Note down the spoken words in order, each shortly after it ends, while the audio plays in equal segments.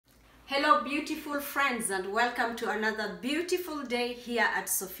Hello beautiful friends, and welcome to another beautiful day here at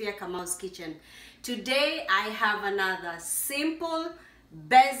Sophia Kamau's kitchen. Today I have another simple,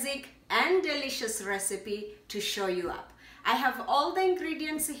 basic and delicious recipe to show you up. I have all the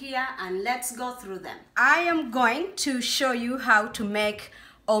ingredients here and let's go through them. I am going to show you how to make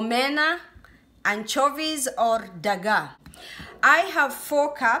omena, anchovies or dagaa. I have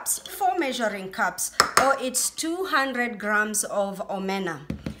 4 measuring cups, or it's 200 grams of omena.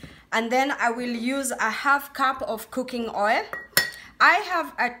 And then I will use a ½ cup of cooking oil. I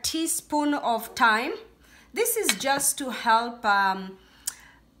have a teaspoon of thyme. This is just to help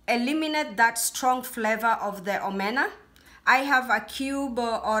eliminate that strong flavor of the omena. I have a cube,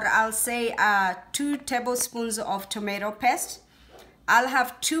 or I'll say 2 tablespoons of tomato paste. I'll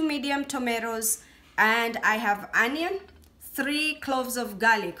have 2 medium tomatoes, and I have onion, 3 cloves of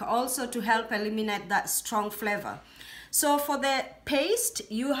garlic, also to help eliminate that strong flavor. So for the paste,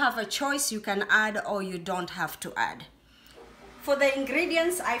 you have a choice, you can add or you don't have to add. For the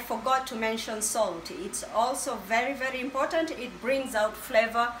ingredients, I forgot to mention salt. It's also very, very important. It brings out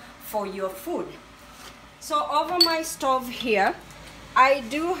flavor for your food. So over my stove here, I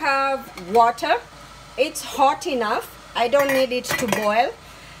do have water. It's hot enough. I don't need it to boil.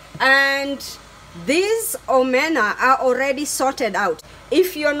 And these omena are already sorted out.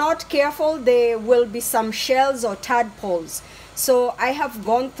 If you're not careful, there will be some shells or tadpoles. So I have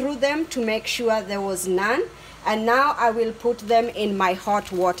gone through them to make sure there was none. And now I will put them in my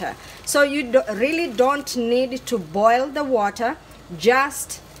hot water. So you really don't need to boil the water,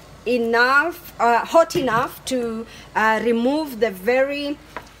 just enough, hot enough to remove the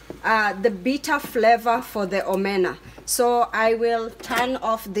bitter flavor for the omena. So I will turn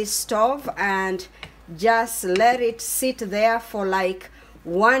off this stove and just let it sit there for like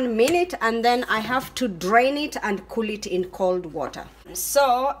 1 minute, and then I have to drain it and cool it in cold water.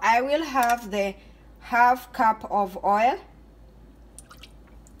 So I will have the ½ cup of oil,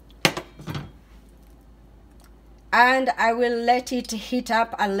 and I will let it heat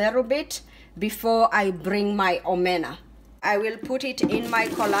up a little bit before I bring my omena. I will put it in my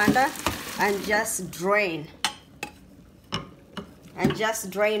colander and just drain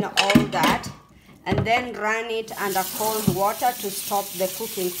all that, and then run it under cold water to stop the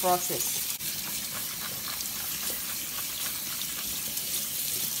cooking process.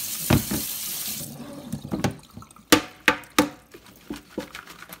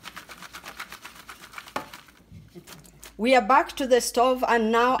 We are back to the stove,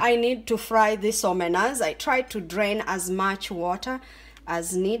 and now I need to fry these omenas. I try to drain as much water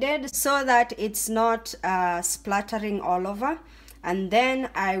as needed so that it's not splattering all over. And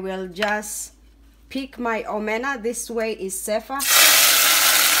then I will just pick my omena. This way is safer, and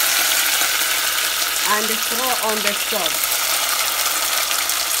throw on the stove.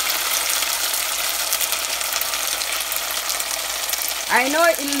 I know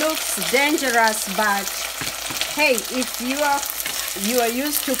it looks dangerous, but hey, if you are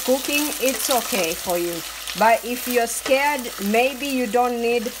used to cooking, it's okay for you. But if you're scared, maybe you don't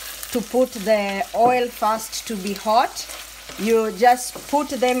need to put the oil first to be hot. You just put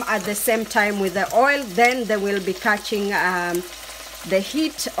them at the same time with the oil, then they will be catching the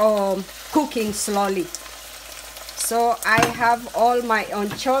heat or cooking slowly. So I have all my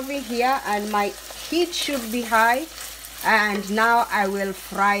anchovy here, and my heat should be high, and now I will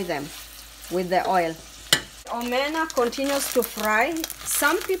fry them with the oil. Omena continues to fry.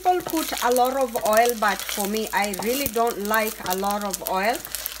 Some people put a lot of oil, but for me, I really don't like a lot of oil,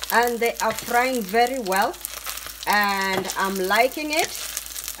 and they are frying very well, and I'm liking it,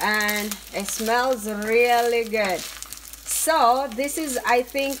 and it smells really good. So this is, I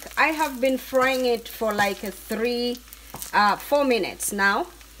think I have been frying it for like 4 minutes now,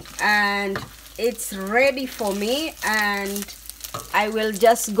 and it's ready for me. And I will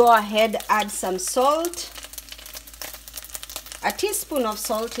just go ahead, add some salt. A teaspoon of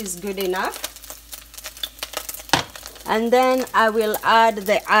salt is good enough. And then I will add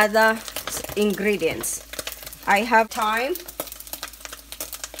the other ingredients. I have thyme.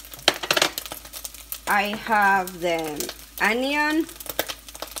 I have the onion.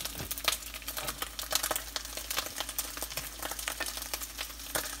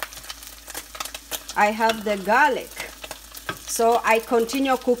 I have the garlic. So I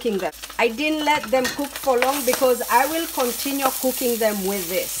continue cooking them. I didn't let them cook for long because I will continue cooking them with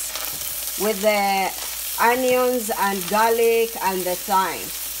this, with the onions and garlic and the thyme.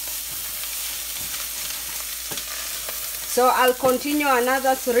 So I'll continue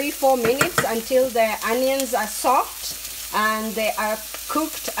another 3-4 minutes until the onions are soft and they are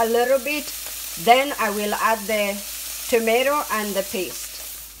cooked a little bit. Then I will add the tomato and the paste.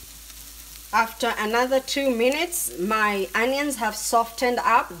 After another 2 minutes, my onions have softened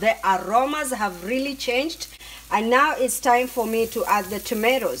up. The aromas have really changed. And now it's time for me to add the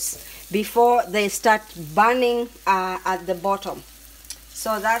tomatoes before they start burning at the bottom.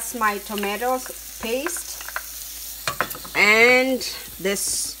 So that's my tomato paste. And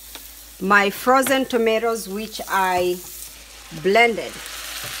this, my frozen tomatoes, which I blended.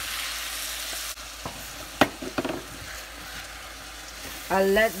 I'll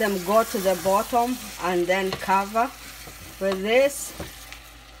let them go to the bottom and then cover with this.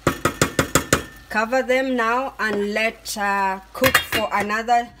 Cover them now and let cook for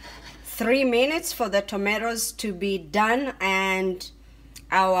another 3 minutes for the tomatoes to be done, and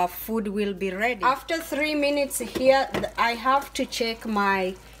our food will be ready. After 3 minutes here, I have to check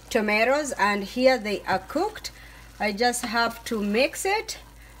my tomatoes, and here they are cooked. I just have to mix it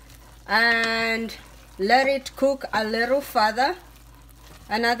and let it cook a little further,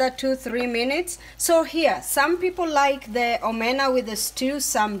 another 2-3 minutes. So here, some people like the omena with the stew,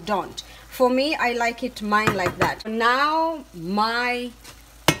 some don't. For me, I like it mine like that. Now my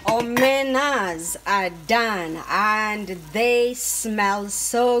omenas are done and they smell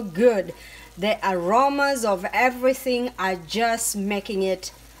so good. The aromas of everything are just making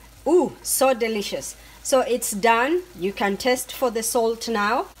it so delicious. So it's done. You can taste for the salt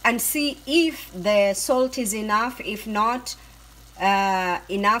now and see if the salt is enough. If not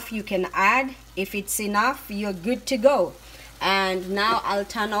enough, you can add. If it's enough, you're good to go. And now I'll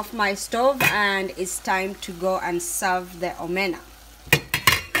turn off my stove and it's time to go and serve the omena.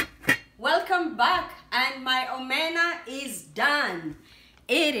 Welcome back, and my omena is done.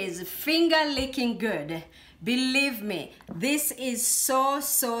 It is finger licking good. Believe me, this is so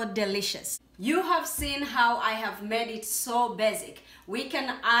delicious. You have seen how I have made it so basic. We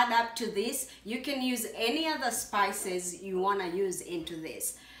can add up to this. You can use any other spices you want to use into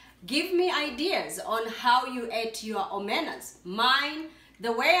this. Give me ideas on how you ate your omenas. Mine,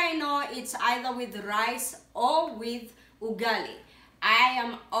 the way I know, it's either with rice or with ugali. I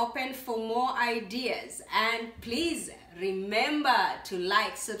am open for more ideas, and please remember to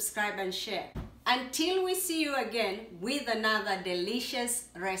like, subscribe and share. Until we see you again with another delicious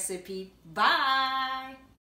recipe. Bye!